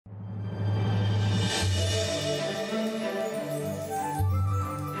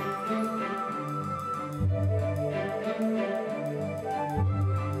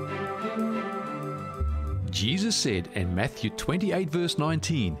Jesus said in Matthew 28 verse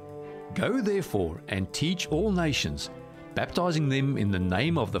 19, "Go therefore and teach all nations, baptizing them in the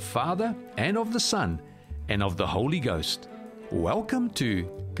name of the Father and of the Son and of the Holy Ghost." Welcome to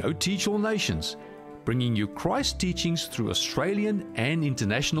Go Teach All Nations, bringing you Christ teachings through Australian and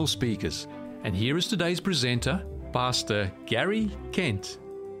international speakers. And here is today's presenter, Pastor Gary Kent.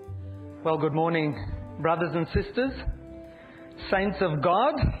 Well, good morning, brothers and sisters, saints of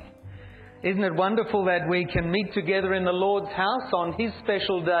God. Isn't it wonderful that we can meet together in the Lord's house on His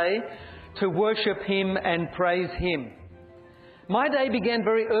special day to worship Him and praise Him? My day began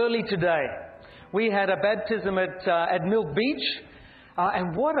very early today. We had a baptism at Milk Beach,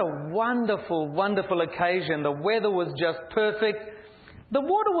 and what a wonderful, wonderful occasion. The weather was just perfect. The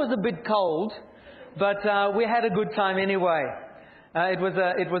water was a bit cold, but we had a good time anyway. It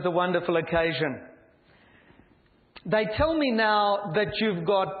was a wonderful occasion. They tell me now that you've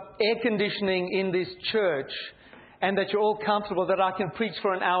got air conditioning in this church and that you're all comfortable, that I can preach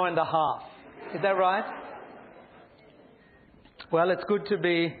for an hour and a half. Is that right? Well, it's good to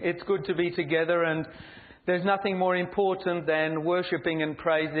be together, and there's nothing more important than worshipping and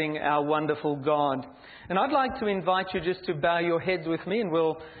praising our wonderful God. And I'd like to invite you just to bow your heads with me, and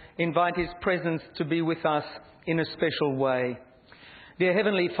we'll invite His presence to be with us in a special way. Dear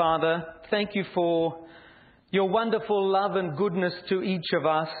Heavenly Father, thank you for your wonderful love and goodness to each of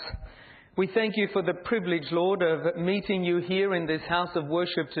us. We thank you for the privilege, Lord, of meeting you here in this house of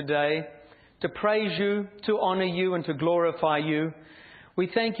worship today, to praise you, to honour you, and to glorify you. We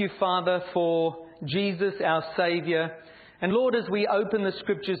thank you, Father, for Jesus, our Saviour. And Lord, as we open the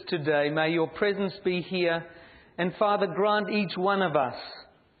Scriptures today, may your presence be here. And Father, grant each one of us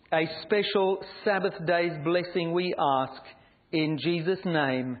a special Sabbath day's blessing, we ask. In Jesus'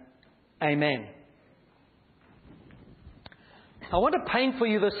 name, amen. I want to paint for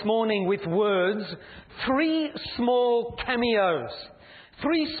you this morning with words 3 small cameos,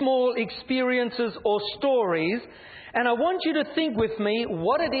 3 small experiences or stories, and I want you to think with me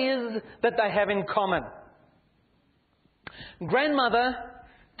what it is that they have in common. Grandmother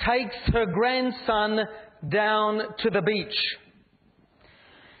takes her grandson down to the beach.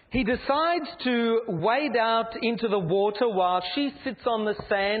 He decides to wade out into the water while she sits on the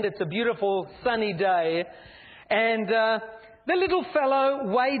sand. It's a beautiful sunny day, and the little fellow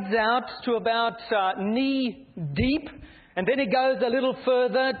wades out to about knee deep, and then he goes a little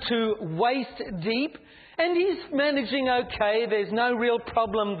further to waist deep, and he's managing okay. There's no real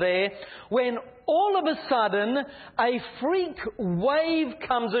problem there, when all of a sudden a freak wave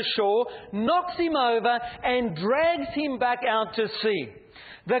comes ashore, knocks him over, and drags him back out to sea.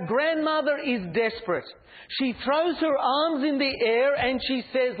 The grandmother is desperate. She throws her arms in the air and she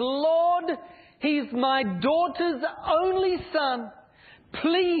says, "Lord, he's my daughter's only son.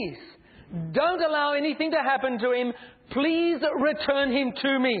 Please, don't allow anything to happen to him. Please return him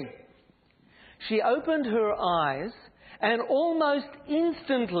to me." She opened her eyes, and almost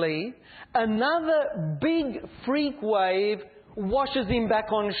instantly another big freak wave washes him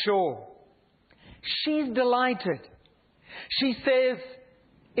back on shore. She's delighted. She says,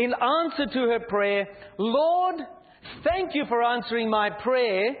 in answer to her prayer, "Lord, thank you for answering my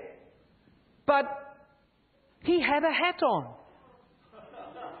prayer, but he had a hat on."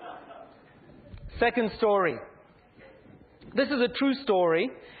 Second story. This is a true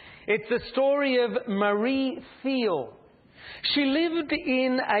story. It's the story of Marie Thiel. She lived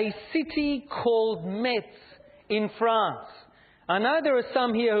in a city called Metz in France. I know there are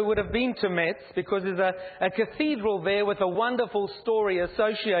some here who would have been to Metz because there's a cathedral there with a wonderful story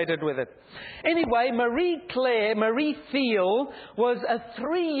associated with it. Anyway, Marie Thiel was a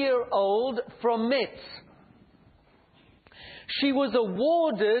 3-year-old from Metz. She was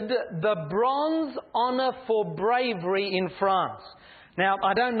awarded the Bronze Honour for Bravery in France. Now,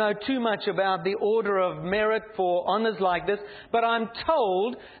 I don't know too much about the Order of Merit for honours like this, but I'm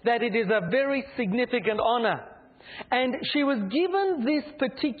told that it is a very significant honour. And she was given this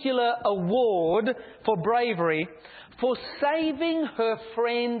particular award for bravery for saving her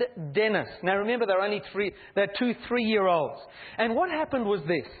friend Dennis. Now remember, they're 2 3-year-olds. And what happened was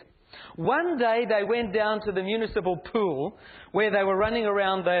this. One day they went down to the municipal pool where they were running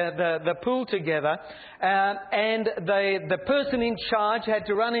around the pool together, and the person in charge had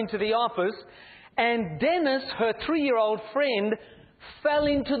to run into the office, and Dennis, her 3-year-old friend, fell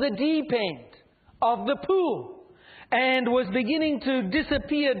into the deep end of the pool and was beginning to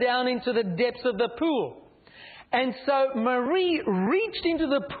disappear down into the depths of the pool. And so Marie reached into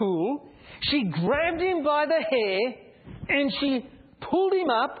the pool, she grabbed him by the hair, and she pulled him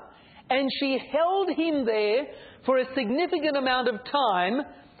up, and she held him there for a significant amount of time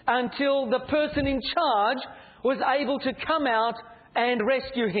until the person in charge was able to come out and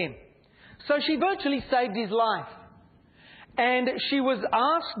rescue him. So she virtually saved his life. And she was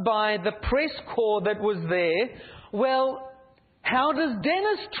asked by the press corps that was there, well, how does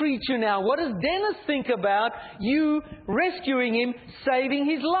Dennis treat you now? What does Dennis think about you rescuing him, saving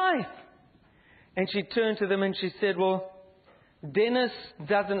his life? And she turned to them and she said, well, Dennis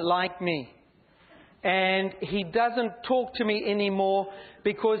doesn't like me. And he doesn't talk to me anymore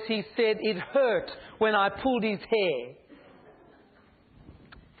because he said it hurt when I pulled his hair.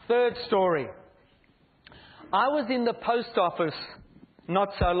 Third story. I was in the post office not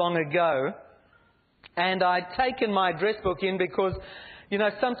so long ago, and I'd taken my address book in because,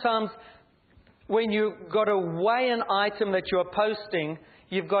 sometimes when you've got to weigh an item that you're posting,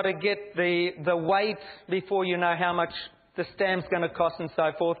 you've got to get the weight before you know how much the stamp's going to cost and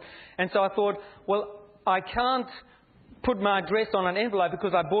so forth. And so I thought, well, I can't put my address on an envelope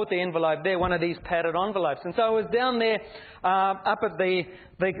because I bought the envelope there, one of these padded envelopes. And so I was down there up at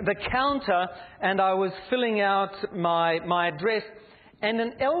the counter, and I was filling out my address, and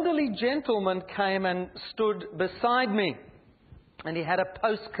an elderly gentleman came and stood beside me, and he had a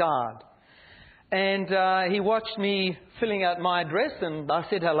postcard. And he watched me filling out my address, and I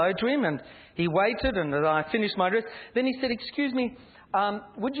said hello to him, and he waited, and as I finished my address, then he said, excuse me,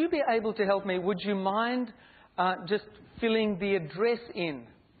 would you be able to help me? Would you mind just filling the address in?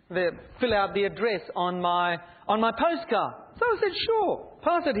 Fill out the address on my postcard. So I said, sure,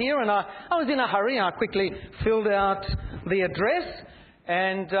 pass it here. And I was in a hurry. I quickly filled out the address.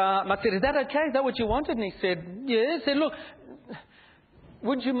 And I said, is that okay? Is that what you wanted? And he said, yeah. He said, look,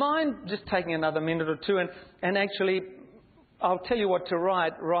 would you mind just taking another minute or two? And actually, I'll tell you what to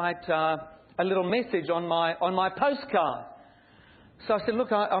write. Write a little message on my postcard. So I said,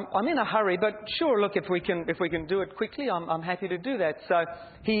 look, I'm in a hurry, but sure, look, if we can do it quickly, I'm happy to do that. So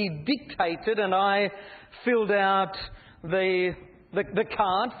he dictated, and I filled out the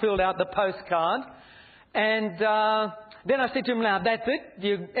card, filled out the postcard, and then I said to him, now that's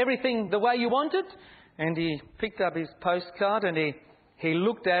it, everything the way you want it. And he picked up his postcard and he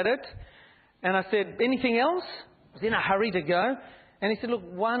looked at it, and I said, anything else? I was in a hurry to go, and he said, look,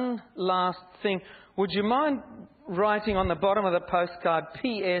 one last thing, would you mind writing on the bottom of the postcard,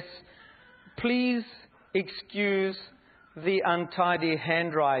 P.S., please excuse the untidy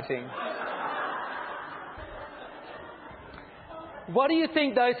handwriting. What do you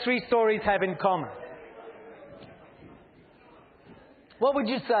think those three stories have in common? What would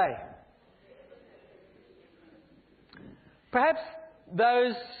you say? Perhaps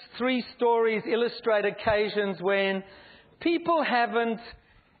those three stories illustrate occasions when people haven't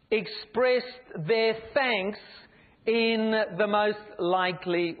expressed their thanks in the most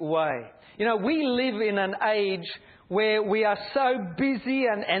likely way. We live in an age where we are so busy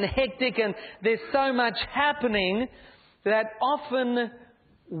and hectic, and there's so much happening that often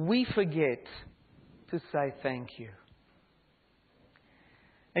we forget to say thank you.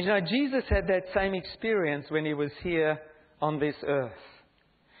 And Jesus had that same experience when he was here on this earth.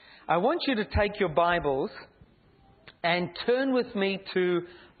 I want you to take your Bibles and turn with me to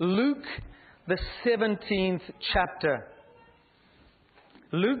Luke, the 17th chapter.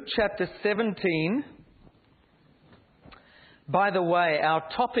 Luke chapter 17. By the way, our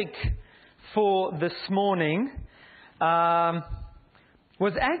topic for this morning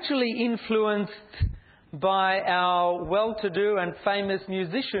was actually influenced by our well-to-do and famous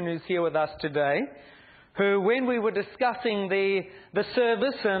musician who's here with us today, who, when we were discussing the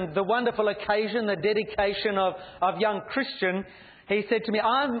service and the wonderful occasion, the dedication of young Christian, he said to me,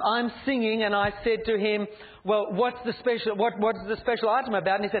 I'm singing, and I said to him, well, what's the special item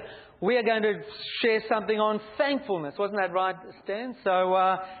about? And he said, we are going to share something on thankfulness. Wasn't that right, Stan?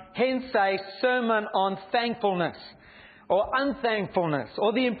 So hence a sermon on thankfulness or unthankfulness,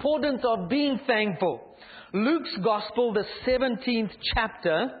 or the importance of being thankful. Luke's Gospel, the 17th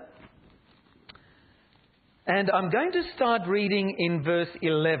chapter, and I'm going to start reading in verse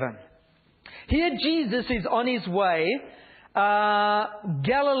 11. Here Jesus is on his way,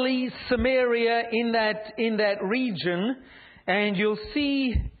 Galilee, Samaria, in that region, and you'll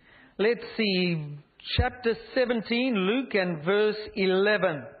see, let's see, chapter 17, Luke, and verse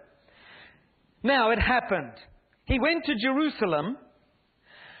 11. Now it happened. He went to Jerusalem,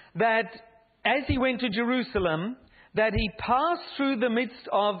 that as he went to Jerusalem, that he passed through the midst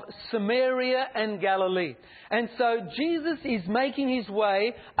of Samaria and Galilee. And so Jesus is making his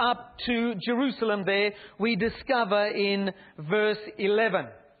way up to Jerusalem there, we discover in verse 11.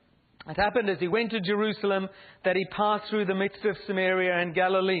 It happened as he went to Jerusalem that he passed through the midst of Samaria and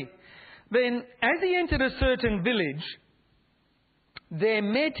Galilee. Then, as he entered a certain village, there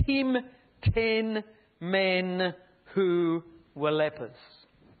met him 10 men who were lepers.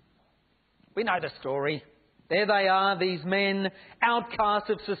 We know the story. There they are, these men, outcasts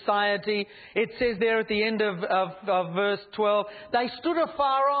of society. It says there at the end of verse 12, they stood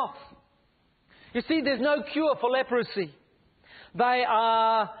afar off. You see, there's no cure for leprosy. They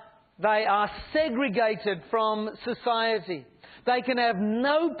are segregated from society. They can have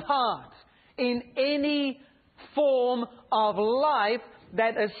no part in any form of life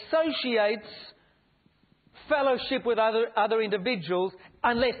that associates fellowship with other individuals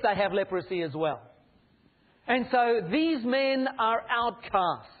unless they have leprosy as well. And so these men are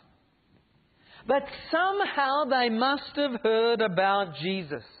outcasts. But somehow they must have heard about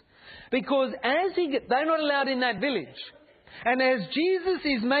Jesus. Because they're not allowed in that village. And as Jesus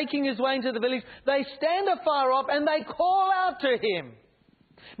is making his way into the village, they stand afar off and they call out to him.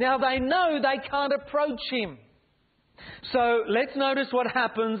 Now they know they can't approach him. So let's notice what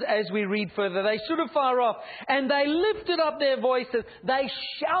happens as we read further. They stood afar off and they lifted up their voices. They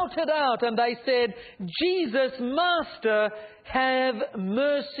shouted out and they said, Jesus, Master, have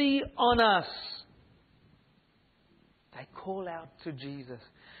mercy on us. They call out to Jesus.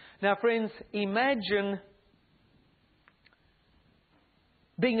 Now friends, imagine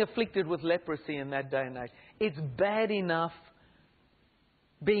being afflicted with leprosy in that day and age. It's bad enough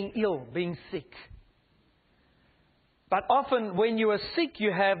being ill, being sick. But often when you are sick,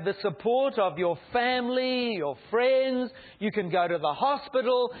 you have the support of your family, your friends. You can go to the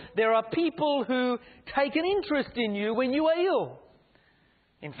hospital. There are people who take an interest in you when you are ill.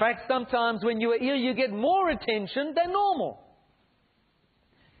 In fact, sometimes when you are ill, you get more attention than normal.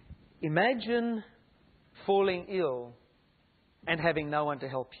 Imagine falling ill and having no one to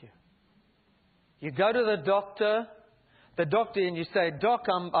help you. You go to the doctor and you say, Doc,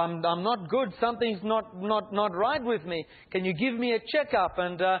 I'm not good. Something's not right with me. Can you give me a checkup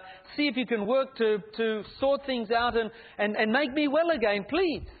and see if you can work to sort things out and make me well again,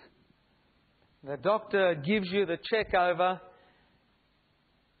 please? The doctor gives you the check over.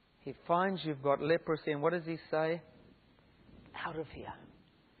 He finds you've got leprosy, and what does he say? Out of here.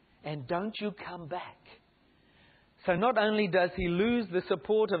 And don't you come back. So not only does he lose the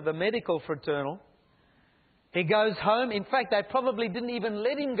support of the medical fraternal, he goes home. In fact, they probably didn't even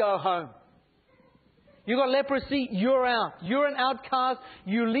let him go home. You got leprosy, you're out. You're an outcast.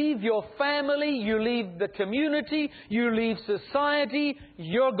 You leave your family, you leave the community, you leave society,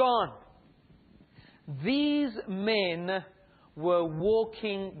 you're gone. These men were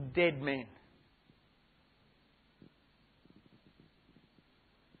walking dead men.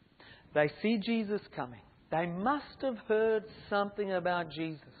 They see Jesus coming. They must have heard something about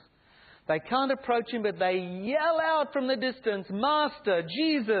Jesus. They can't approach him, but they yell out from the distance, Master,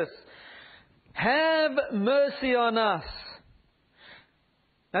 Jesus, have mercy on us.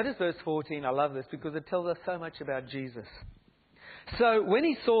 Notice verse 14. I love this because it tells us so much about Jesus. So when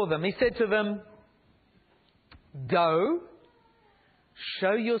he saw them, he said to them, Go,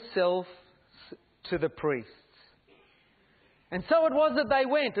 show yourself to the priests. And so it was that they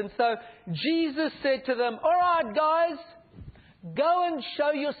went. And so Jesus said to them, All right, guys, go and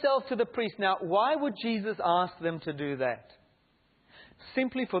show yourself to the priest. Now, why would Jesus ask them to do that?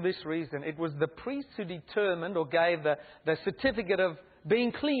 Simply for this reason. It was the priest who determined or gave the certificate of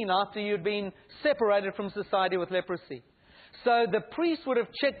being clean after you'd been separated from society with leprosy. So the priest would have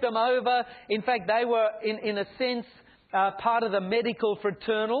checked them over. In fact, they were, in a sense, part of the medical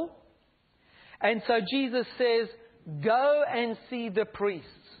fraternal. And so Jesus says, Go and see the priests.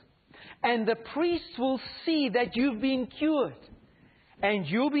 And the priests will see that you've been cured. And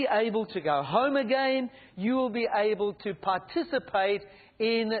you'll be able to go home again. You will be able to participate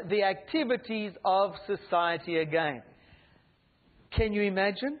in the activities of society again. Can you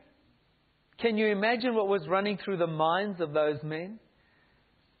imagine? Can you imagine what was running through the minds of those men?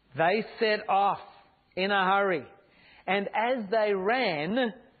 They set off in a hurry. And as they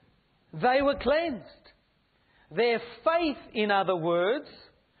ran, they were cleansed. Their faith, in other words,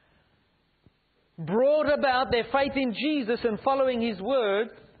 brought about, their faith in Jesus and following his word,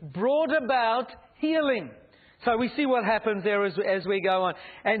 brought about healing. So we see what happens there as we go on.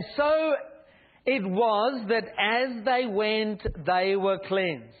 And so it was that as they went, they were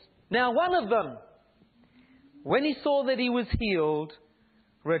cleansed. Now one of them, when he saw that he was healed,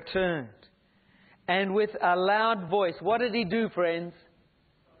 returned. And with a loud voice, what did he do, friends?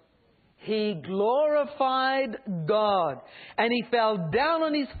 He glorified God. And he fell down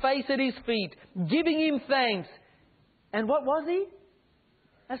on his face at his feet, giving him thanks. And what was he?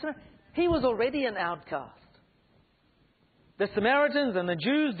 He was already an outcast. The Samaritans and the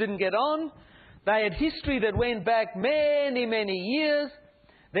Jews didn't get on. They had history that went back many, many years.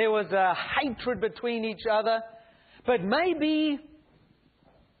 There was a hatred between each other. But maybe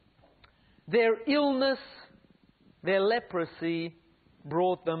their illness, their leprosy,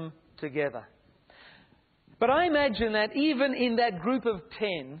 brought them together. But I imagine that even in that group of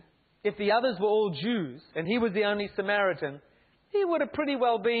 10, if the others were all Jews and he was the only Samaritan, he would have pretty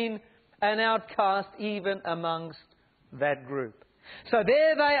well been an outcast even amongst that group. So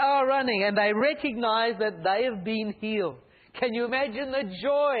there they are running, and they recognize that they have been healed. Can you imagine the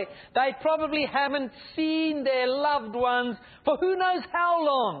joy? They probably haven't seen their loved ones for who knows how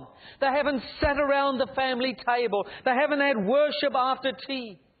long. They haven't sat around the family table. They haven't had worship after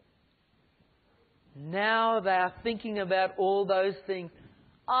tea. Now they are thinking about all those things.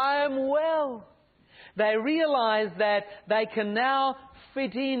 I am well. They realize that they can now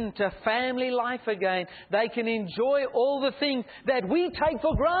fit into family life again. They can enjoy all the things that we take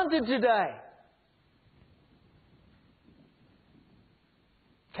for granted today.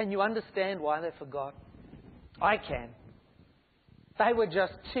 Can you understand why they forgot? I can. They were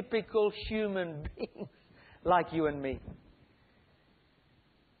just typical human beings like you and me.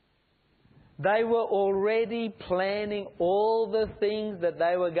 They were already planning all the things that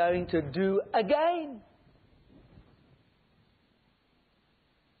they were going to do again.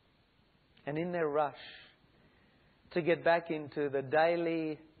 And in their rush to get back into the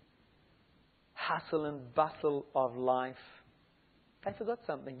daily hustle and bustle of life, they forgot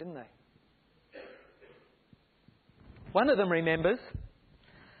something, didn't they? One of them remembers.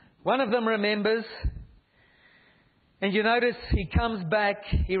 And you notice he comes back,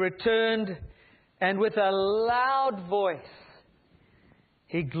 he returned, and with a loud voice,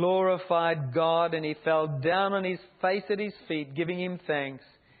 he glorified God, and he fell down on his face at his feet, giving him thanks.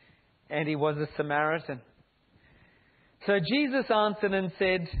 And he was a Samaritan. So Jesus answered and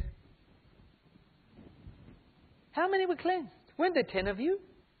said, how many were cleansed? Weren't there 10 of you?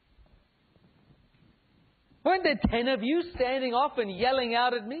 Weren't there 10 of you standing off and yelling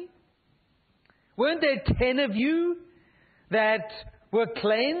out at me? Weren't there 10 of you that were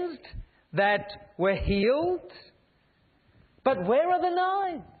cleansed, that were healed? But where are the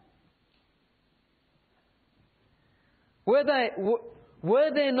 9?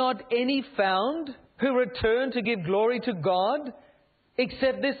 Were there not any found who returned to give glory to God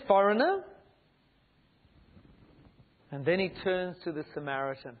except this foreigner? And then he turns to the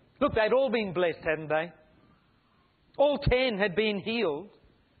Samaritan. Look, they'd all been blessed, hadn't they? All 10 had been healed.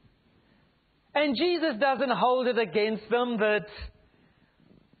 And Jesus doesn't hold it against them that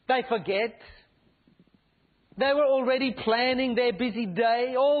they forget. They were already planning their busy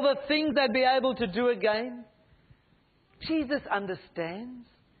day, all the things they'd be able to do again. Jesus understands.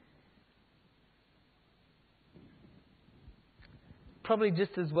 Probably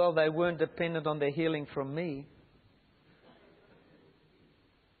just as well they weren't dependent on their healing from me.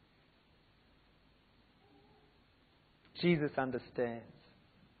 Jesus understands.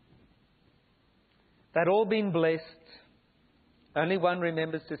 They'd all been blessed. Only one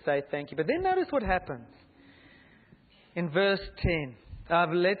remembers to say thank you. But then notice what happens. In verse 10.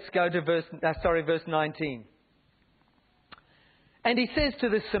 Let's go to verse 19. And he says to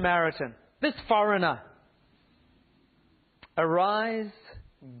this Samaritan, this foreigner, arise,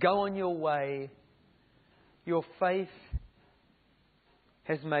 go on your way. Your faith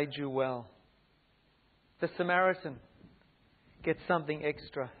has made you well. The Samaritan gets something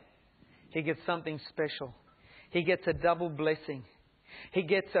extra. He gets something special. He gets a double blessing. He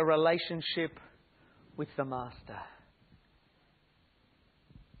gets a relationship with the Master.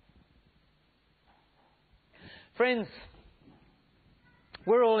 Friends,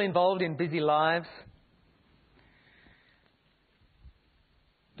 we're all involved in busy lives.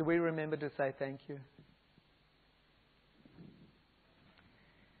 Do we remember to say thank you?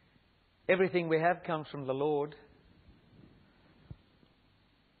 Everything we have comes from the Lord.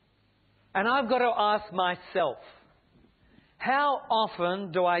 And I've got to ask myself, how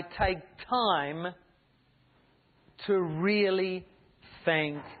often do I take time to really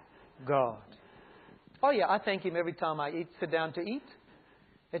thank God? Oh yeah, I thank Him every time I sit down to eat.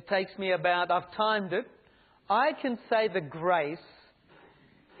 It takes me about, I've timed it, I can say the grace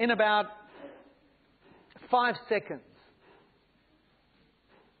in about 5 seconds.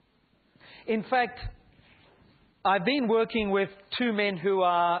 In fact, I've been working with 2 men who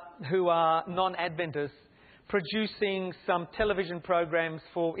are non-Adventists, producing some television programs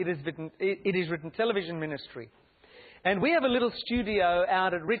for It Is Written television ministry. And we have a little studio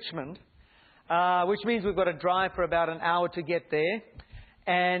out at Richmond, which means we've got to drive for about an hour to get there.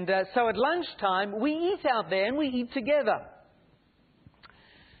 And so at lunchtime, we eat out there and we eat together.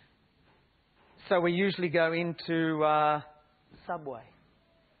 So we usually go into Subway.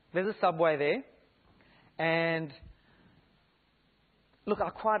 There's a Subway there. And look, I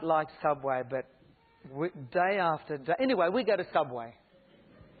quite like Subway, but day after day... Anyway, we go to Subway.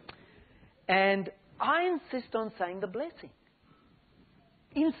 And I insist on saying the blessing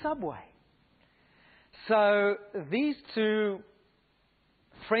in Subway. So these two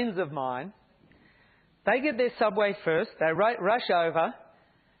friends of mine, they get their Subway first. They rush over.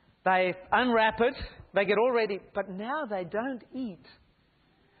 They unwrap it. They get all ready. But now they don't eat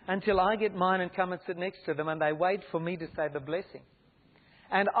until I get mine and come and sit next to them. And they wait for me to say the blessing.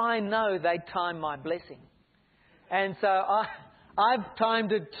 And I know they time my blessing. And so I've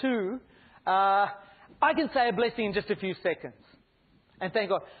timed it too. I can say a blessing in just a few seconds. And thank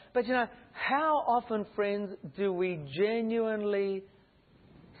God. But you know, how often, friends, do we genuinely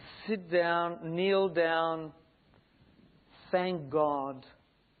sit down, kneel down, thank God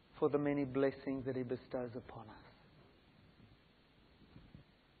for the many blessings that He bestows upon us?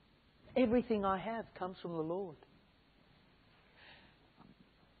 Everything I have comes from the Lord.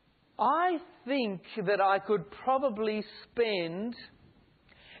 I think that I could probably spend...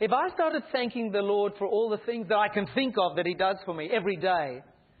 If I started thanking the Lord for all the things that I can think of that He does for me every day,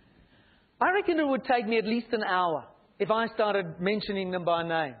 I reckon it would take me at least an hour if I started mentioning them by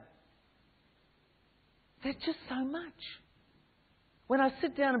name. There's just so much. When I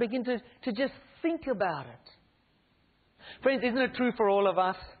sit down and begin to just think about it. Friends, isn't it true for all of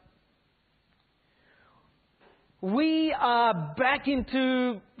us? We are back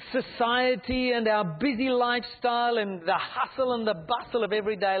into society and our busy lifestyle and the hustle and the bustle of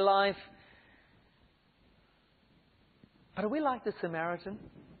everyday life. But are we like the Samaritan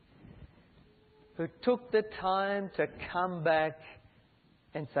who took the time to come back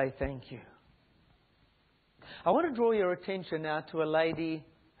and say thank you? I want to draw your attention now to a lady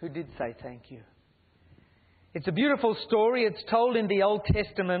who did say thank you. It's a beautiful story. It's told in the Old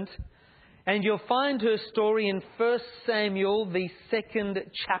Testament. And you'll find her story in 1 Samuel, the 2nd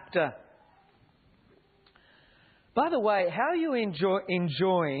chapter. By the way, how are you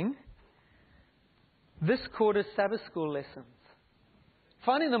enjoying this quarter's Sabbath school lessons?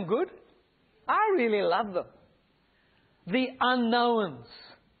 Finding them good? I really love them. The unknowns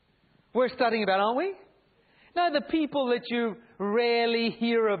we're studying about, aren't we? No, the people that you rarely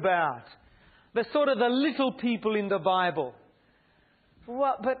hear about. The sort of the little people in the Bible.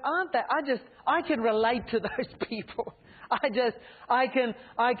 Well, but aren't they? I can relate to those people. I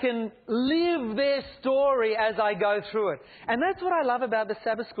can live their story as I go through it. And that's what I love about the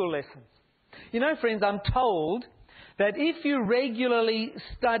Sabbath school lessons. You know, friends, I'm told that if you regularly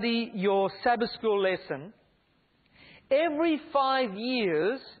study your Sabbath school lesson, every 5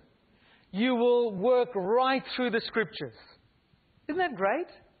 years, you will work right through the Scriptures. Isn't that great?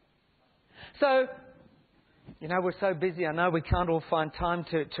 So, you know, we're so busy. I know we can't all find time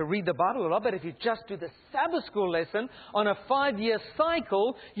to read the Bible a lot, but if you just do the Sabbath school lesson on a 5-year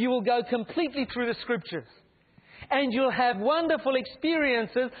cycle, you will go completely through the Scriptures. And you'll have wonderful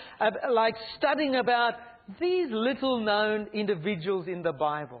experiences like studying about these little-known individuals in the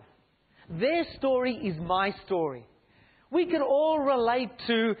Bible. Their story is my story. We can all relate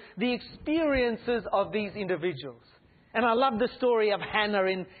to the experiences of these individuals. And I love the story of Hannah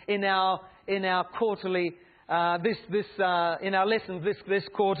in our quarterly in our lessons this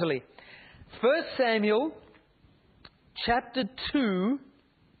quarterly. 1 Samuel chapter 2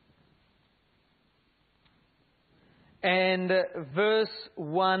 and verse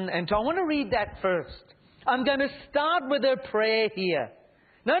 1 and 2. I want to read that first. I'm going to start with a prayer here.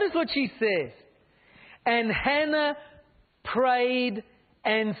 Notice what she says. And Hannah prayed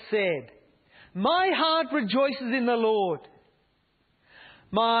and said, "My heart rejoices in the Lord.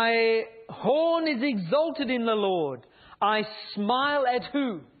 My horn is exalted in the Lord. I smile at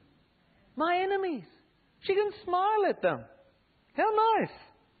who? My enemies." She can smile at them. How nice.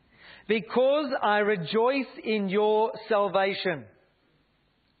 "Because I rejoice in your salvation.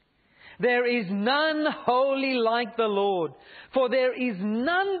 There is none holy like the Lord, for there is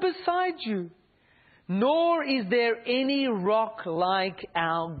none beside you, nor is there any rock like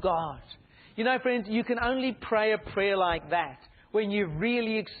our God." You know, friends, you can only pray a prayer like that when you've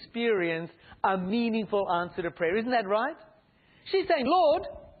really experienced a meaningful answer to prayer. Isn't that right? She's saying, "Lord,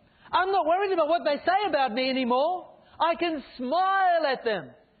 I'm not worried about what they say about me anymore. I can smile at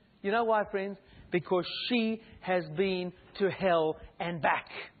them." You know why, friends? Because she has been to hell and back.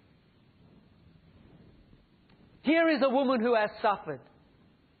 Here is a woman who has suffered.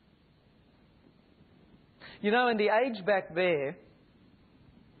 You know, in the age back there,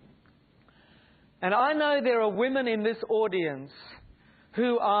 and I know there are women in this audience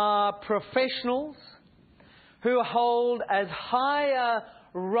who are professionals, who hold as high a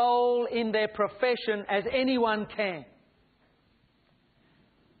role in their profession as anyone can.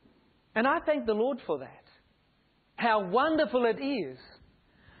 And I thank the Lord for that. How wonderful it is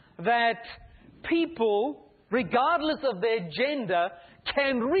that people, regardless of their gender,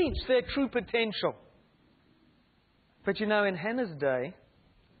 can reach their true potential. But you know, in Hannah's day,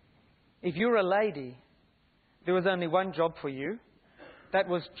 if you're a lady, there was only one job for you. That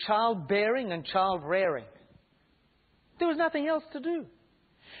was childbearing and child rearing. There was nothing else to do.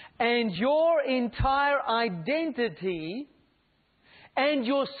 And your entire identity and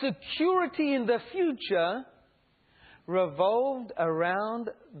your security in the future revolved around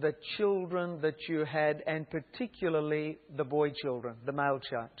the children that you had, and particularly the boy children, the male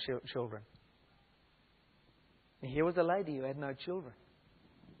children. And here was a lady who had no children,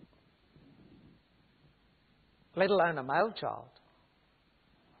 let alone a male child.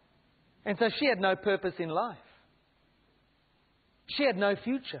 And so she had no purpose in life. She had no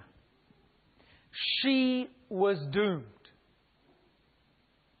future. She was doomed.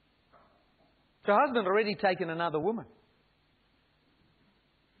 Her husband had already taken another woman.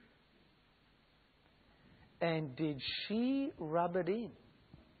 And did she rub it in?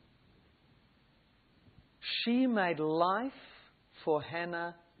 She made life for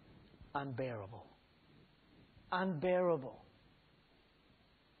Hannah unbearable. Unbearable.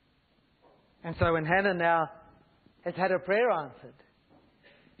 And so when Hannah now has had her prayer answered,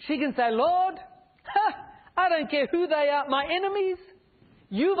 she can say, Lord, I don't care who they are, my enemies,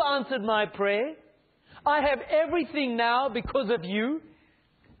 you've answered my prayer. I have everything now because of you,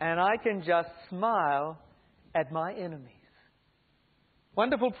 and I can just smile at my enemies.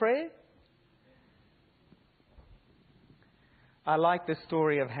 Wonderful prayer. I like the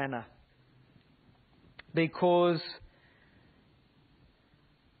story of Hannah because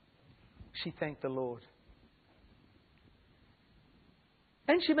she thanked the Lord.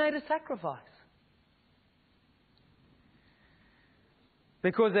 And she made a sacrifice.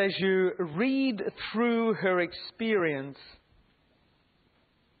 Because as you read through her experience,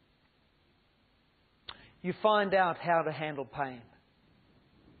 you find out how to handle pain.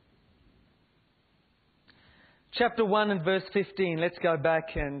 Chapter 1 and verse 15. Let's go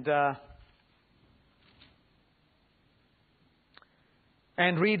back and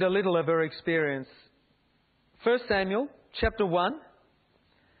read a little of her experience. 1 Samuel chapter 1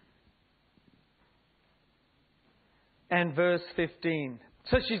 and verse 15.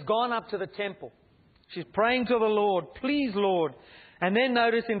 So she's gone up to the temple. She's praying to the Lord, please Lord. And then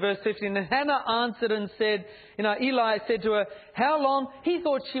notice in verse 15, and Hannah answered and said, Eli said to her, how long? He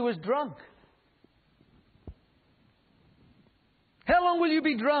thought she was drunk. How long will you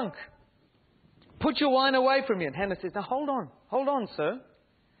be drunk? Put your wine away from you. And Hannah says, now hold on, sir.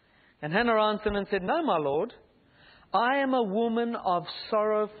 And Hannah answered and said, no, my Lord, I am a woman of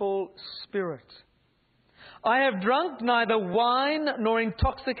sorrowful spirit. I have drunk neither wine nor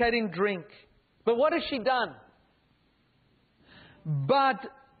intoxicating drink. But what has she done? But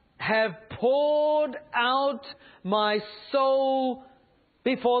have poured out my soul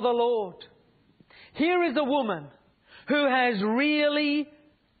before the Lord. Here is a woman who has really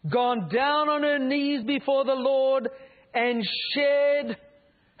gone down on her knees before the Lord and shared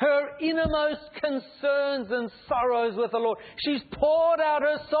her innermost concerns and sorrows with the Lord. She's poured out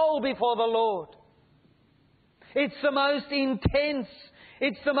her soul before the Lord. It's the most intense,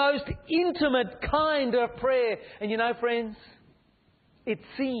 it's the most intimate kind of prayer. And you know, friends, it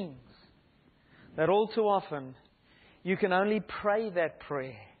seems that all too often you can only pray that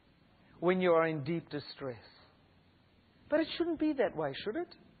prayer when you are in deep distress. But it shouldn't be that way, should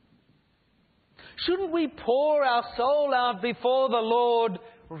it? Shouldn't we pour our soul out before the Lord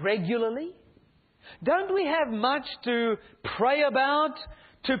regularly? Don't we have much to pray about,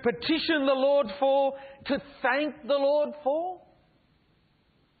 to petition the Lord for, to thank the Lord for?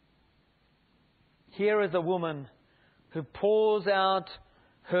 Here is a woman who pours out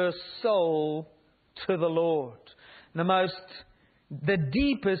her soul to the Lord. The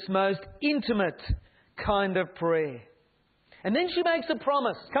deepest, most intimate kind of prayer. And then she makes a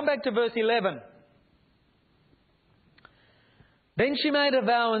promise. Come back to verse 11. Then she made a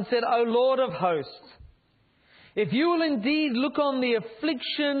vow and said, O Lord of hosts, if you will indeed look on the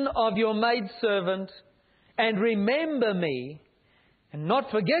affliction of your maidservant and remember me, and not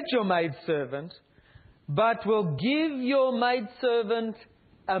forget your maidservant, but will give your maidservant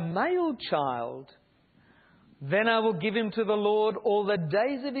a male child, then I will give him to the Lord all the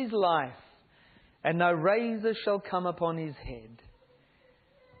days of his life, and no razor shall come upon his head.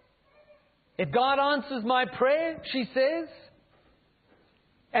 If God answers my prayer, she says,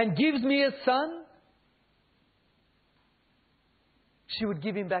 and gives me a son, she would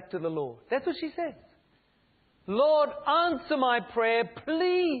give him back to the Lord. That's what she says. Lord, answer my prayer,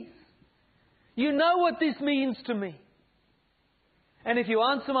 please. You know what this means to me. And if you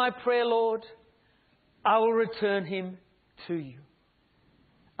answer my prayer, Lord, I will return him to you.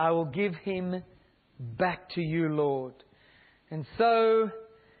 I will give him back to you, Lord. And so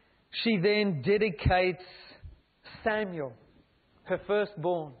she then dedicates Samuel, her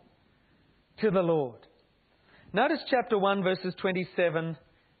firstborn, to the Lord. Notice chapter 1, verses 27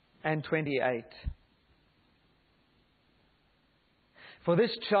 and 28. For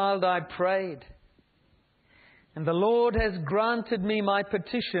this child I prayed, and the Lord has granted me my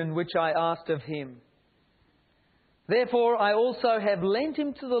petition which I asked of him. Therefore I also have lent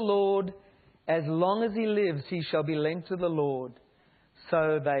him to the Lord. As long as he lives, he shall be lent to the Lord.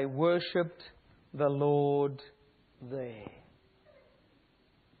 So they worshipped the Lord there.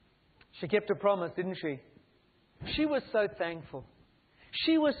 She kept her promise, didn't she? She was so thankful.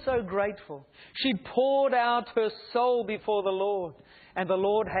 She was so grateful. She poured out her soul before the Lord. And the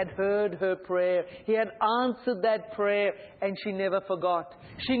Lord had heard her prayer. He had answered that prayer, and she never forgot.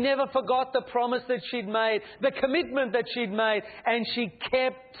 She never forgot the promise that she'd made, the commitment that she'd made, and she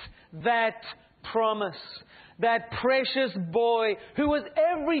kept that promise. That precious boy who was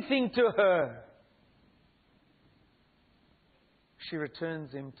everything to her. She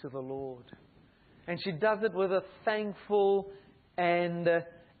returns him to the Lord. And she does it with a thankful and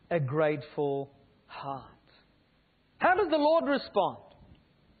a grateful heart. How does the Lord respond?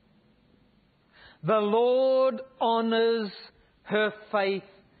 The Lord honors her faith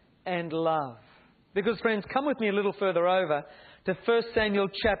and love. Because, friends, come with me a little further over to 1 Samuel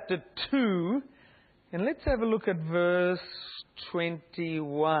chapter 2. And let's have a look at verse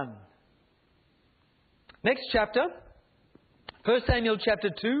 21. Next chapter, 1 Samuel chapter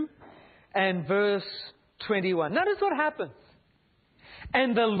 2 and verse 21. Notice what happens.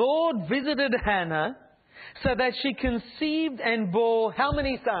 And the Lord visited Hannah so that she conceived and bore how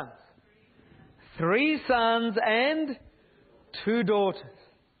many sons? 3 sons and 2 daughters.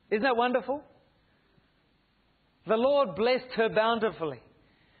 Isn't that wonderful? The Lord blessed her bountifully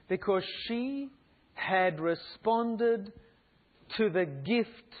because she had responded to the gift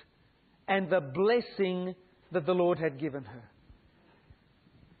and the blessing that the Lord had given her.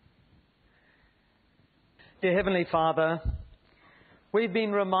 Dear Heavenly Father, we've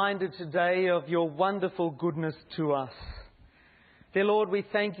been reminded today of your wonderful goodness to us. Dear Lord, we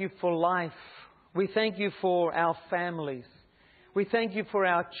thank you for life. We thank you for our families. We thank you for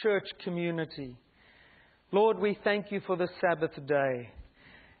our church community. Lord, we thank you for the Sabbath day.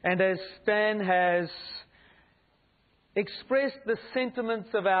 And as Stan has expressed the sentiments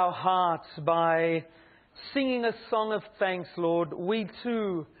of our hearts by singing a song of thanks, Lord, we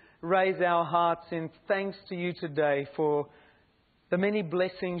too raise our hearts in thanks to you today for the many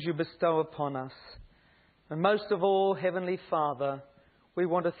blessings you bestow upon us. And most of all, Heavenly Father, we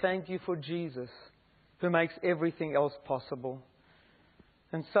want to thank you for Jesus, who makes everything else possible.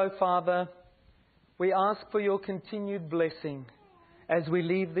 And so, Father, we ask for your continued blessing as we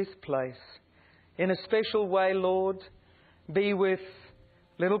leave this place. In a special way, Lord, be with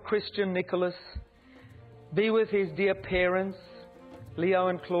little Christian Nicholas. Be with his dear parents, Leo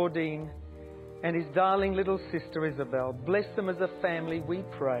and Claudine, and his darling little sister Isabel. Bless them as a family, we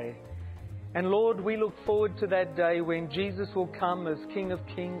pray. And Lord, we look forward to that day when Jesus will come as King of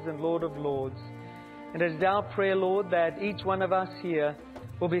Kings and Lord of Lords. And it is our prayer, Lord, that each one of us here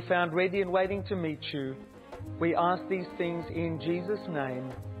will be found ready and waiting to meet you. We ask these things in Jesus'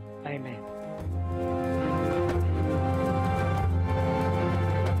 name. Amen.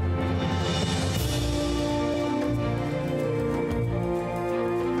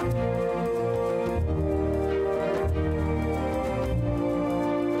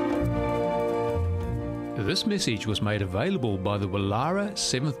 This message was made available by the Wallara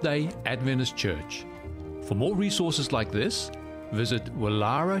Seventh-day Adventist Church. For more resources like this, visit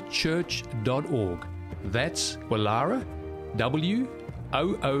wallarachurch.org. That's Wallara, WOOLLAHRA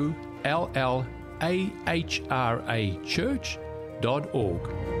church.org.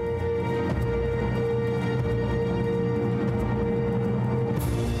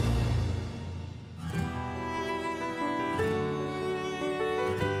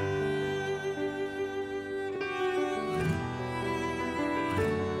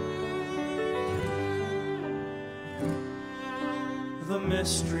 The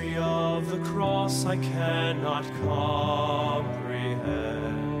mystery of the cross I cannot comprehend,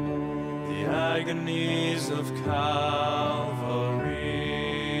 the agonies of Calvary.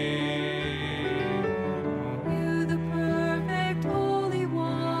 You, the perfect Holy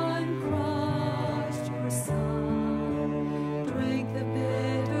One, crushed your Son, drank the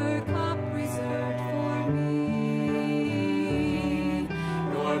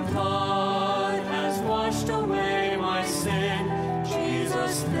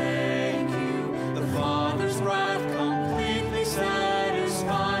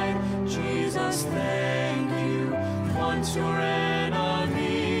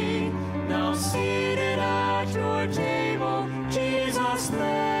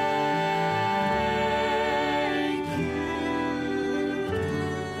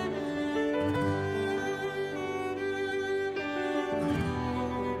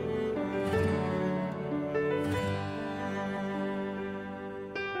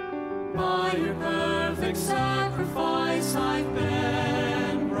By your perfect sacrifice I've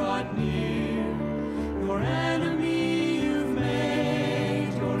been brought near. Your enemy you've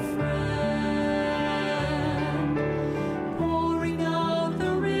made your friend, pouring out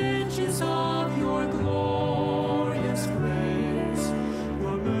the riches of your glorious grace.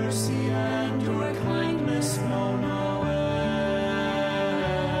 Your mercy and your kindness know no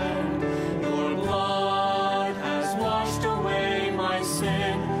end. Your blood has washed away my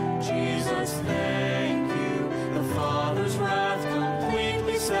sin. Jesus, thank you. The Father's wrath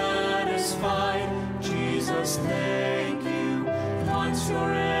completely satisfied. Jesus, thank you. Once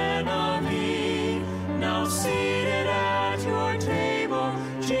your enemy, now seated at your table.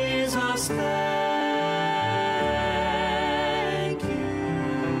 Jesus, thank you.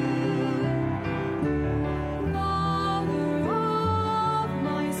 Lover of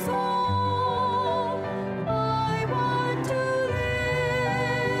my soul, I want to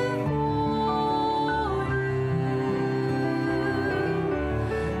live for you.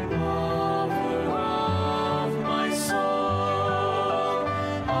 Lover of my soul,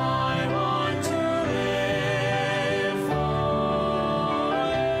 I want to live for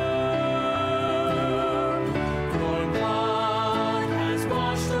you. Your blood has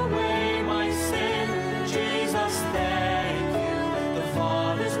washed away my sin. Jesus, thank you. The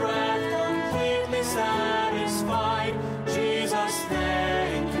Father's wrath completely satisfied. Jesus,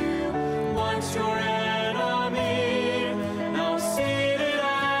 thank you. Once your enemy, now seated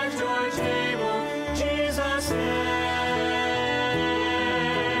at your table. Jesus, thank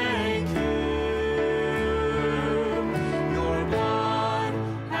you. Your blood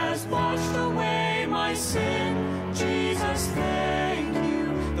has washed away my sin. Jesus, thank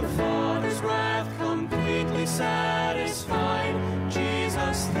you. The Father's wrath completely satisfied.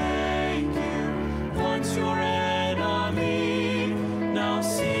 Jesus, thank you. Once your enemy, now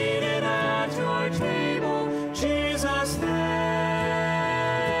seated at your table. Jesus, thank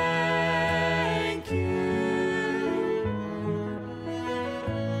you.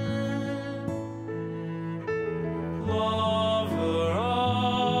 Lover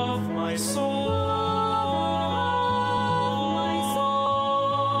of my soul,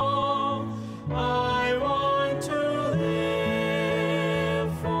 I want to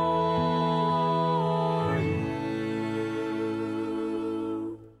live for you.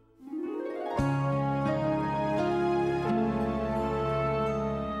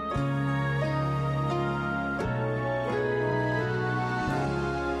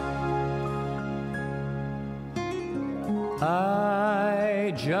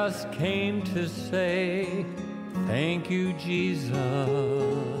 I just came to say thank you, Jesus,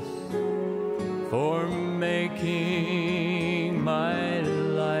 for making my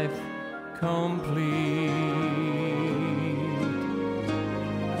life complete.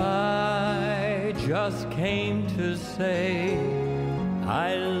 I just came to say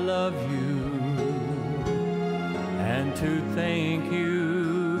I love you and to thank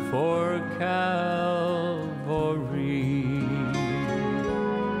you for Calvary.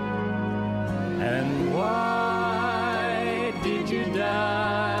 And why did you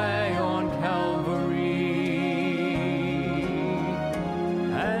die on Calvary?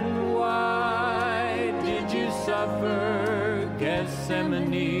 And why did you suffer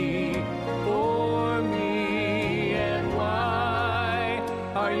Gethsemane for me? And why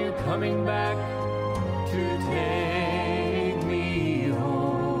are you coming back to take me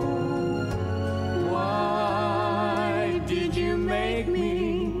home? Why did you make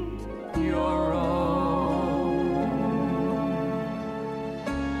me your own?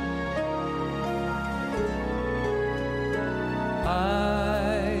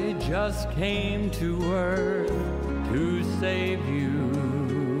 I just came to earth to save you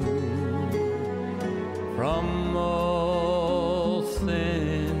from all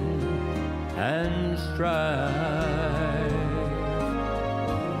sin and strife.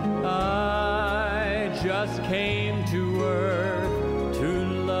 I just came to earth to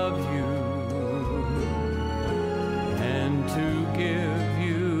love you and to give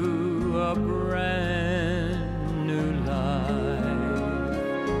you a brand new life.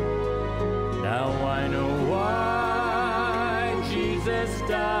 Now I know why Jesus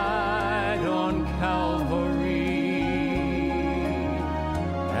died on Calvary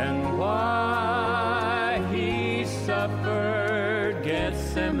and why he suffered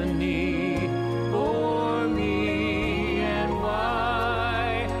Gethsemane for me, and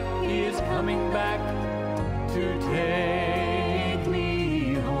why he is coming back to take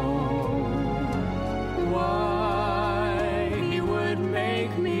me home. Why he would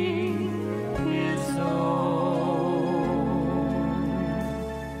make me his own.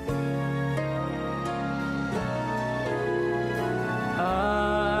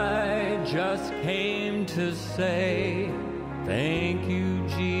 just came to say, thank you,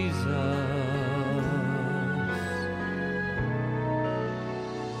 Jesus.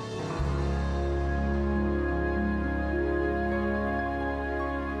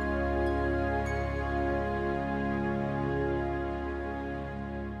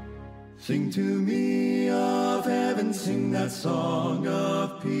 Sing to me of heaven, sing that song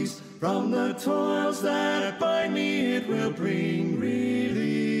of peace. From the toils that bind me, it will bring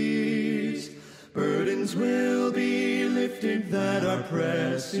release. Burdens will be lifted that are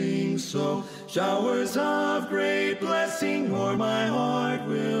pressing so. Showers of great blessing o'er my heart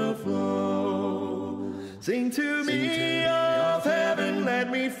will flow. Sing to me of heaven, let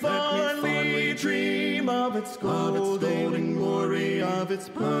me fondly dream of its golden glory, of its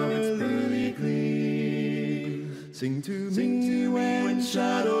pearly gleam. Sing to me when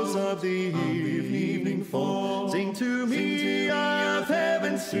shadows of the evening fall. Sing to me of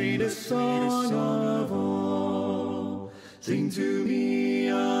heaven's sweetest song of all. Sing to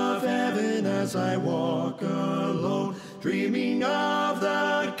me of heaven as I walk alone, dreaming of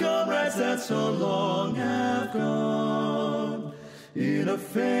the comrades that so long have gone. In a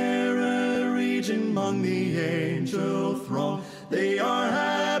fairer region among the angel throng, they are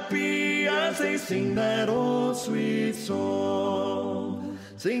happy as they sing that old sweet song.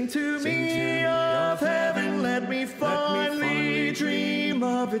 Sing to me of heaven, let me fondly dream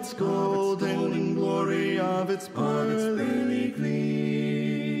of its golden glory, of its pearly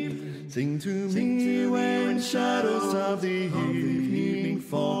gleam. Sing to me when shadows of the evening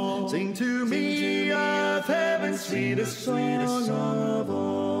fall. Sing to me of heaven's sweetest song of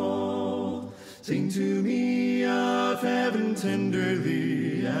all. Sing to me of heaven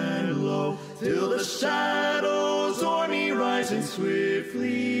tenderly and low, till the shadows o'er me rise and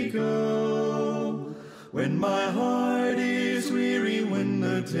swiftly go. When my heart is weary, when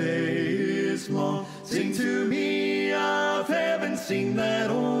the day is long, sing to me of heaven, sing that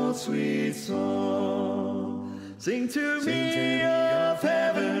old sweet song. Sing to me of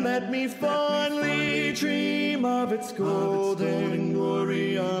heaven, let me fondly dream of its golden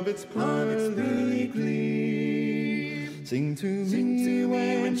glory, of its pearly gleam. Sing to me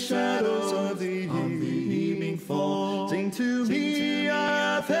when shadows of the evening fall. Sing to me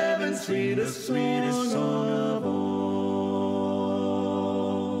of heaven's sweetest song of all.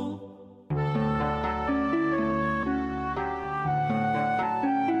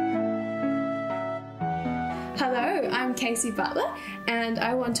 Hello, I'm Casey Butler, and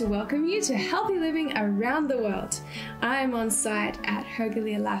I want to welcome you to Healthy Living Around the World. I'm on site at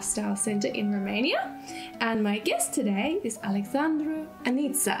Hergelia Lifestyle Center in Romania, and my guest today is Alexandru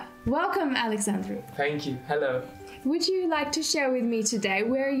Anitsa. Welcome, Alexandru. Thank you. Hello. Would you like to share with me today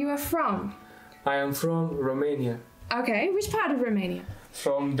where you are from? I am from Romania. Okay, which part of Romania?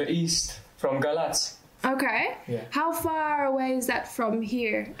 From the east, from Galați. Okay. Yeah. How far away is that from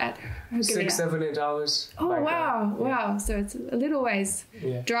here at Hergelia? 6, 7, 8 hours. Oh, by car. wow. Yeah. Wow. So it's a little ways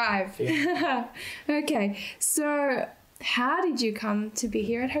Yeah. drive. Yeah. Okay. So how did you come to be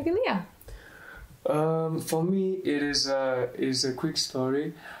here at Hergelia? For me, it is a quick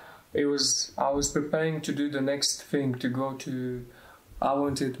story. I was preparing to do the next thing, to go to. I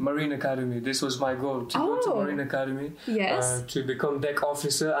wanted Marine Academy. This was my goal, to go to Marine Academy, Yes. to become deck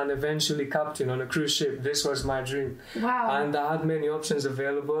officer and eventually captain on a cruise ship. This was my dream. Wow. And I had many options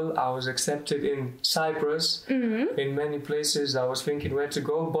available. I was accepted in Cyprus, in many places. I was thinking where to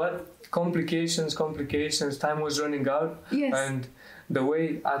go, but complications, time was running out. Yes. And the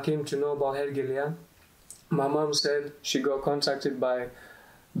way I came to know about Hergelia, my mom said she got contacted by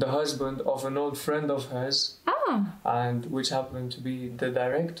the husband of an old friend of hers, and which happened to be the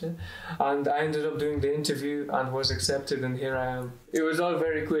director, and I ended up doing the interview and was accepted, and here I am. It was all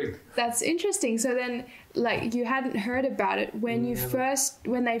very quick. That's interesting. So then, like, you hadn't heard about it when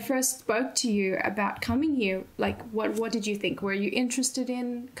when they first spoke to you about coming here. Like, what did you think? Were you interested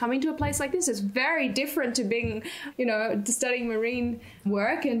in coming to a place like this? It's very different to being, studying marine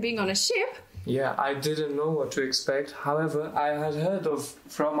work and being on a ship. Yeah, I didn't know what to expect. However, I had heard of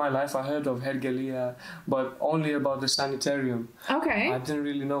Hergelia, but only about the sanitarium. Okay. I didn't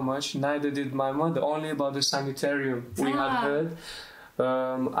really know much. Neither did my mother. Only about the sanitarium we had heard.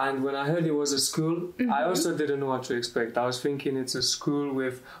 And when I heard it was a school, I also didn't know what to expect. I was thinking it's a school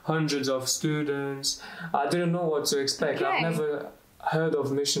with hundreds of students. I didn't know what to expect. Okay. I've never heard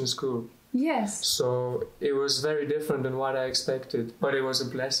of mission school. Yes. So it was very different than what I expected, but it was a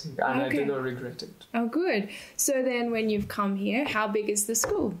blessing, and I Okay. did not regret it. Oh, good. So then when you've come here, how big is the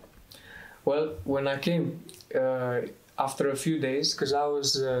school? Well, when I came, after a few days, because I was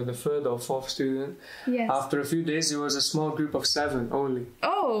the third or fourth student, Yes. after a few days, it was a small group of 7 only.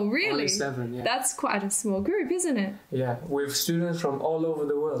 Oh, really? Only 7, yeah. That's quite a small group, isn't it? Yeah, with students from all over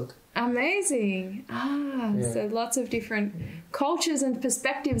the world. Amazing. Yeah. So lots of different cultures and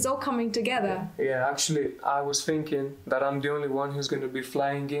perspectives all coming together. Yeah, actually, I was thinking that I'm the only one who's going to be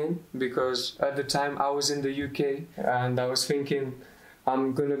flying in, because at the time I was in the UK and I was thinking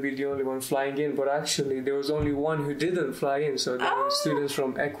I'm going to be the only one flying in, but actually there was only one who didn't fly in. So there were students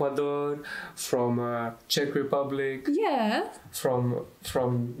from Ecuador, from Czech Republic, Yeah.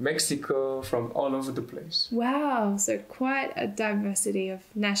 from Mexico, from all over the place. Wow. So quite a diversity of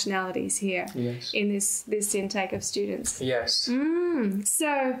nationalities here Yes. in this intake of students. Yes.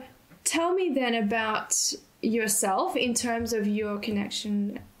 So tell me then about yourself in terms of your connection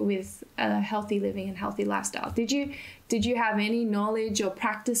with healthy living and healthy lifestyle. Did you have any knowledge or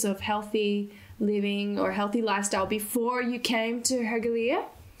practice of healthy living or healthy lifestyle before you came to Hergelia?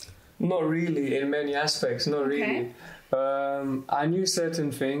 Not really, in many aspects, not Okay. really. I knew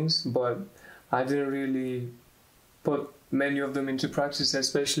certain things, but I didn't really put many of them into practice,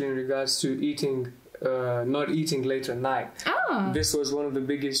 especially in regards to eating, not eating late at night. This was one of the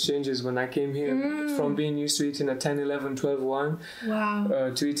biggest changes when I came here, from being used to eating at 10, 11, 12, 1,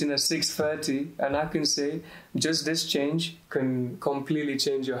 Wow. to eating at 6:30, and I can say just this change can completely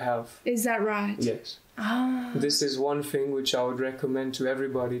change your health. Is that right? Yes. This is one thing which I would recommend to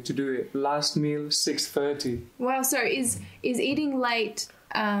everybody to do it. Last meal, 6:30. Wow. So is eating late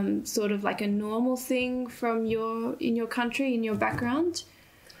sort of like a normal thing from in your country, in your background?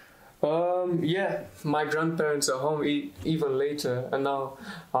 Yeah, my grandparents at home eat even later, and now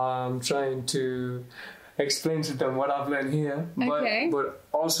I'm trying to explain to them what I've learned here. Okay. But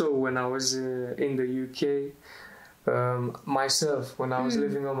also when I was in the UK, myself, when I was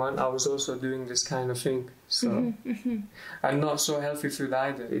living in Oman, I was also doing this kind of thing. So, and not so healthy food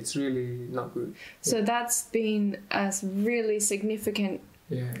either. It's really not good. So that's been a really significant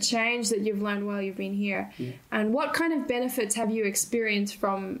Yeah. change that you've learned while you've been here. Yeah. And what kind of benefits have you experienced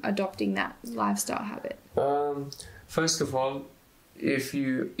from adopting that lifestyle habit? First of all, if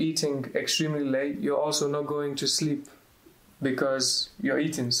you're eating extremely late, you're also not going to sleep because you're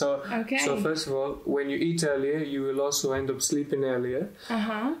eating. So, Okay. so first of all, when you eat earlier, you will also end up sleeping earlier.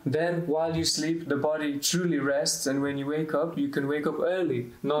 Then while you sleep, the body truly rests, and when you wake up, you can wake up early,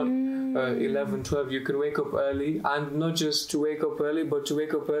 not 11, 12. You can wake up early, and not just to wake up early, but to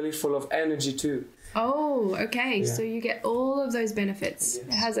wake up early full of energy too. Oh, okay. Yeah. So you get all of those benefits. Yes.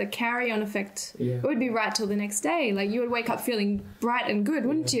 It has a carry-on effect. Yeah. It would be right till the next day. Like you would wake up feeling bright and good,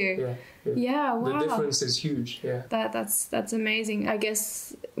 wouldn't you? Yeah. Yeah, wow. The difference is huge. Yeah. That's amazing. I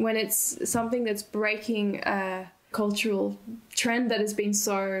guess when it's something that's breaking a cultural trend that has been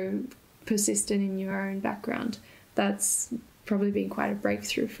so persistent in your own background, that's probably been quite a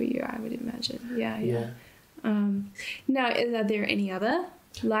breakthrough for you, I would imagine. Yeah. Now, are there any other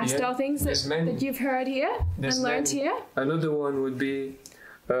lifestyle things there's many. that you've heard here There's and learned many. here? Another one would be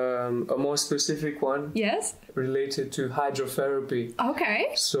a more specific one Yes. related to hydrotherapy. Okay.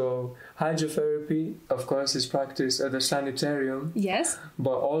 So hydrotherapy, of course, is practiced at the sanitarium, Yes.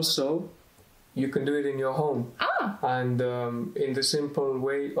 but also you can do it in your home. And in the simple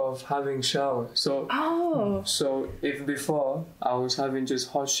way of having shower. So if before I was having just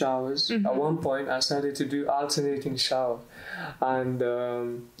hot showers, at one point I started to do alternating shower. And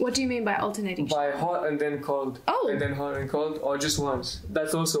What do you mean by alternating? by hot and then cold, and then hot and cold, or just once.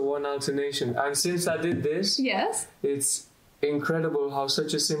 That's also one alternation. And since I did this, Yes. it's incredible how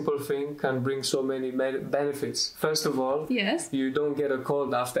such a simple thing can bring so many benefits. First of all, Yes. you don't get a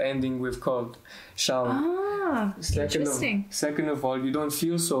cold after ending with cold shower. Interesting. Second of all, you don't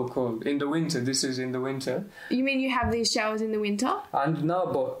feel so cold. In the winter, this is in the winter. You mean you have these showers in the winter? And now,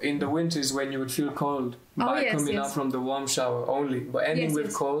 but in the winter is when you would feel cold by coming out from the warm shower only. But ending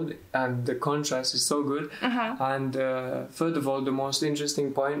with cold, and the contrast is so good. And third of all, the most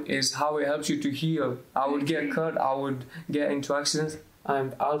interesting point is how it helps you to heal. I would get cut, I would get into accidents,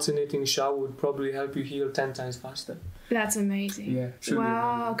 and alternating shower would probably help you heal 10 times faster. That's amazing. Yeah, truly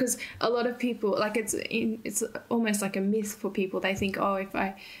wow, because a lot of people, like it's almost like a myth for people. They think, oh,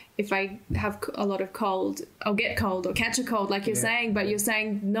 if I have a lot of cold, I'll get cold or catch a cold, like you're saying. But you're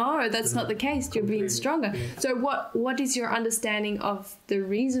saying no, that's not the case. You're being stronger. Yeah. So what is your understanding of the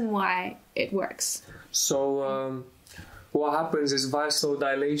reason why it works? So what happens is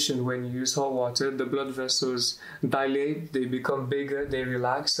vasodilation. When you use hot water, the blood vessels dilate, they become bigger, they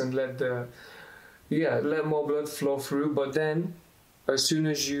relax, and let more blood flow through. But then as soon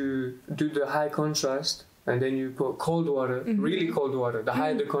as you do the high contrast and then you put cold water, really cold water, the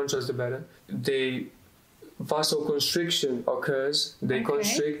higher the contrast the better, they vasoconstriction occurs, they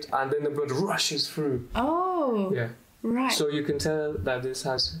constrict, and then the blood rushes through. Oh. Yeah. Right. So you can tell that this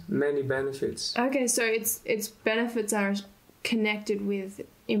has many benefits. Okay, so its benefits are connected with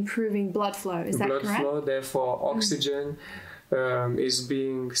improving blood flow. Is that correct? Blood flow, therefore oxygen is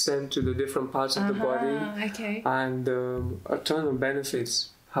being sent to the different parts of the body. Okay. And a ton of benefits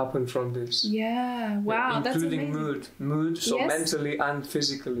happen from this. Yeah. Wow. Including that's amazing. mood, so Yes. mentally and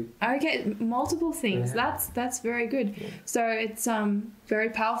physically. Okay, multiple things. Yeah. That's very good. So it's very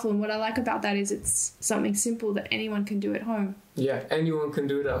powerful, and what I like about that is it's something simple that anyone can do at home. Yeah, anyone can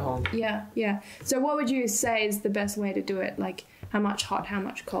do it at home. Yeah. So what would you say is the best way to do it? Like how much hot, how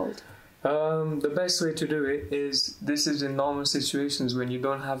much cold? The best way to do it is, this is in normal situations when you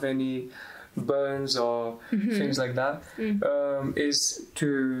don't have any burns or things like that, is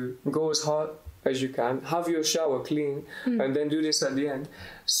to go as hot as you can, have your shower clean, and then do this at the end.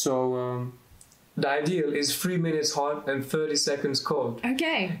 So the ideal is 3 minutes hot and 30 seconds cold.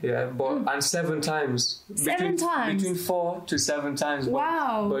 Okay. Yeah, but and 7 times. Seven times? Between 4 to 7 times.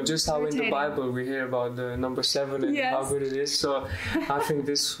 Wow. But just how in the Rotating. Bible we hear about the number 7 and Yes. how good it is. So I think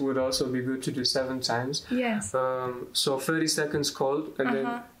this would also be good to do 7 times. Yes. So 30 seconds cold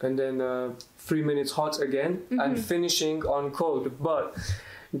and then 3 minutes hot again and finishing on cold. But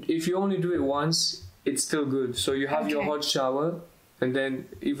if you only do it once, it's still good. So you have your hot shower, and then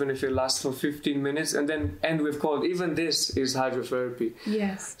even if it lasts for 15 minutes and then end with cold, even this is hydrotherapy.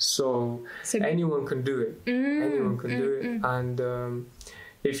 Yes. So anyone can do it. Anyone can do it. And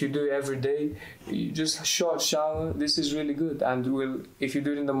if you do it every day, you just a short shower, this is really good. And if you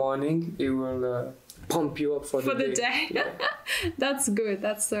do it in the morning, it will pump you up for the day. Yeah. That's good.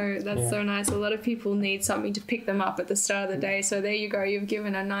 That's so nice. A lot of people need something to pick them up at the start of the day. So there you go. You've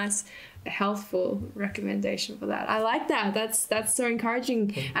given a nice healthful recommendation for that. I like that. That's so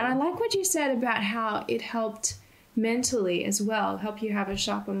encouraging. And I like what you said about how it helped mentally as well, help you have a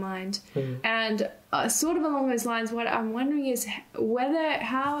sharper mind. And sort of along those lines, what I'm wondering is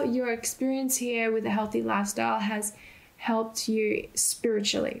how your experience here with a healthy lifestyle has helped you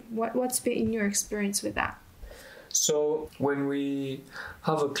spiritually. What's been your experience with that? So when we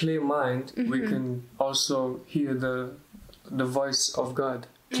have a clear mind, we can also hear the voice of God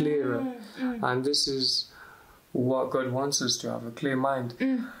clearer. And this is what God wants us to have, a clear mind.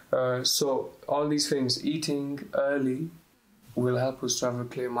 So all these things, eating early will help us to have a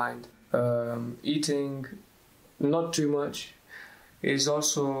clear mind. Eating not too much is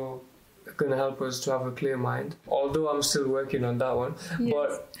also going to help us to have a clear mind, although I'm still working on that one. Yes.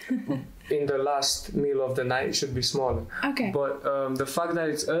 But in the last meal of the night, it should be smaller. Okay. But the fact that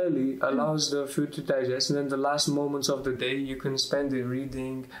it's early allows the food to digest, and then the last moments of the day you can spend it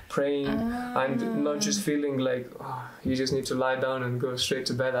reading, praying, and not just feeling like you just need to lie down and go straight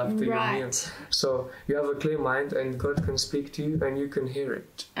to bed after your meal. So you have a clear mind, and God can speak to you, and you can hear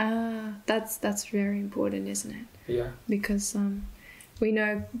it. That's very important, isn't it? Yeah. Because we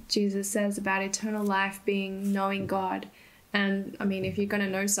know Jesus says about eternal life being knowing God. And I mean, if you're going to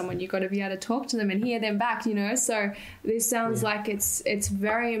know someone, you've got to be able to talk to them and hear them back, So this sounds like it's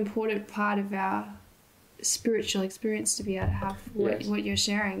very important part of our spiritual experience to be able to have what you're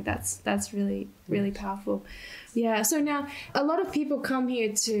sharing. That's really, really powerful. Yeah. So now a lot of people come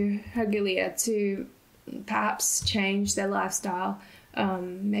here to Hergilia to perhaps change their lifestyle,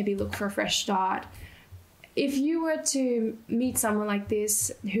 maybe look for a fresh start. If you were to meet someone like this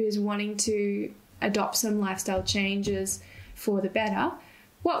who is wanting to adopt some lifestyle changes for the better,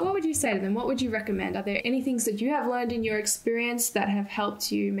 what would you say to them? What would you recommend? Are there any things that you have learned in your experience that have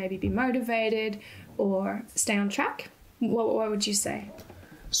helped you maybe be motivated or stay on track? What would you say?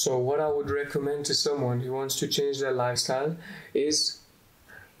 So what I would recommend to someone who wants to change their lifestyle is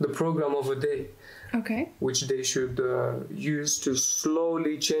the program of a day. Okay. Which they should use to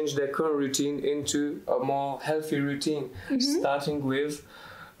slowly change their current routine into a more healthy routine, starting with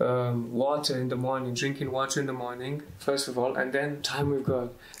water in the morning, drinking water in the morning, first of all, and then time with God.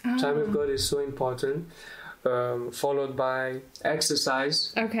 Time with God is so important, followed by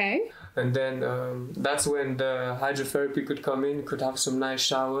exercise. Okay. And then that's when the hydrotherapy could come in, could have some nice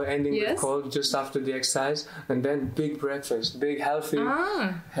shower, ending with cold just after the exercise, and then big breakfast, big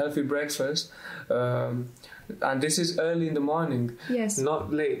healthy breakfast. And this is early in the morning,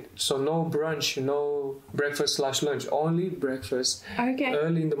 not late. So no brunch, no breakfast/lunch, only breakfast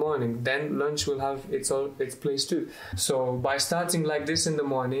early in the morning. Then lunch will have its place too. So by starting like this in the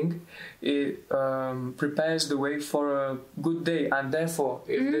morning, it prepares the way for a good day. And therefore,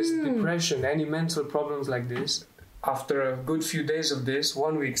 if there's depression, any mental problems like this, after a good few days of this,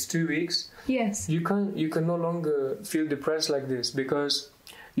 1 week, 2 weeks, you can no longer feel depressed like this, because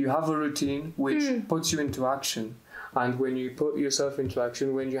you have a routine which puts you into action. And when you put yourself into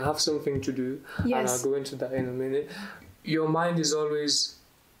action, when you have something to do, and I'll go into that in a minute, your mind is always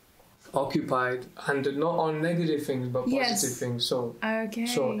occupied, and not on negative things but positive things. So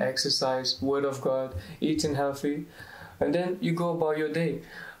exercise, word of God, eating healthy, and then you go about your day.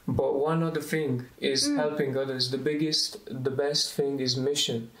 But one other thing is helping others. The best thing is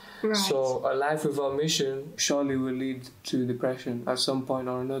mission. Right. So a life without mission surely will lead to depression at some point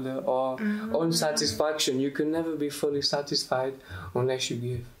or another, or unsatisfaction. You can never be fully satisfied unless you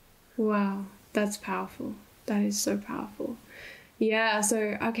give. Wow, that's powerful. That is so powerful. Yeah,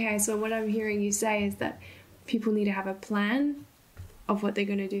 so what I'm hearing you say is that people need to have a plan of what they're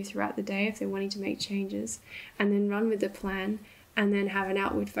going to do throughout the day if they're wanting to make changes, and then run with the plan, and then have an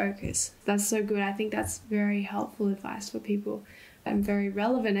outward focus. That's so good. I think that's very helpful advice for people, and very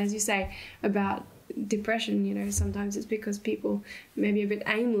relevant, as you say, about depression. You know, sometimes it's because people may be a bit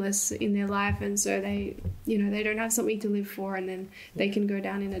aimless in their life, and so they don't have something to live for, and then they can go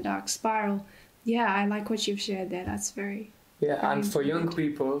down in a dark spiral. Yeah, I like what you've shared there. That's very and for young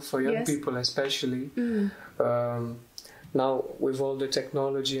people, especially, now with all the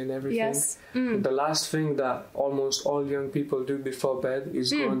technology and everything, the last thing that almost all young people do before bed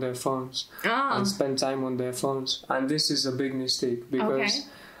is go on their phones and spend time on their phones. And this is a big mistake because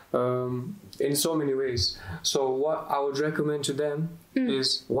in so many ways. So what I would recommend to them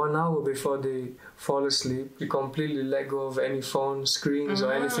is 1 hour before they fall asleep, you completely let go of any phone screens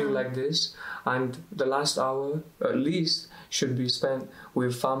or anything like this, and the last hour at least should be spent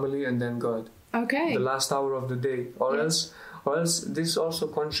with family and then God. The last hour of the day, or else this also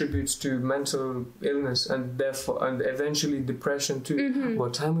contributes to mental illness and therefore and eventually depression too.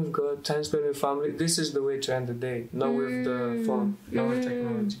 But time with God, time spent with family, this is the way to end the day, not with the phone, not with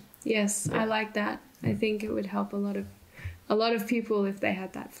technology. Yes, I like that. I think it would help a lot of people if they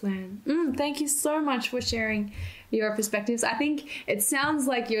had that plan. Thank you so much for sharing your perspectives. I think it sounds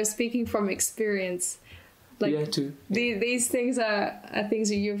like you're speaking from experience. Like too. These things are things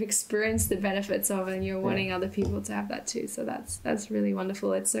that you've experienced the benefits of, and you're wanting other people to have that too. So that's really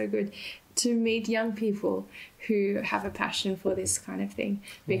wonderful. It's so good to meet young people who have a passion for this kind of thing,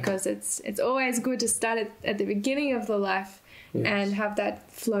 because it's always good to start at the beginning of the life and have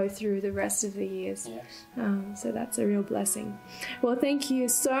that flow through the rest of the years. So that's a real blessing. Well, thank you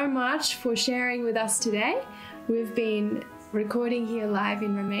so much for sharing with us today. We've been recording here live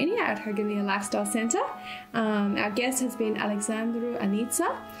in Romania at Hergelia Lifestyle Center. Our guest has been Alexandru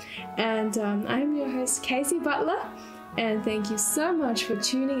Anița, and I'm your host, Casey Butler, and thank you so much for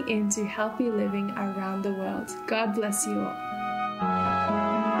tuning in to Healthy Living Around the World. God bless you all.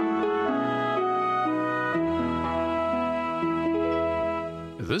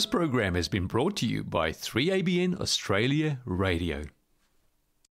 This program has been brought to you by 3ABN Australia Radio.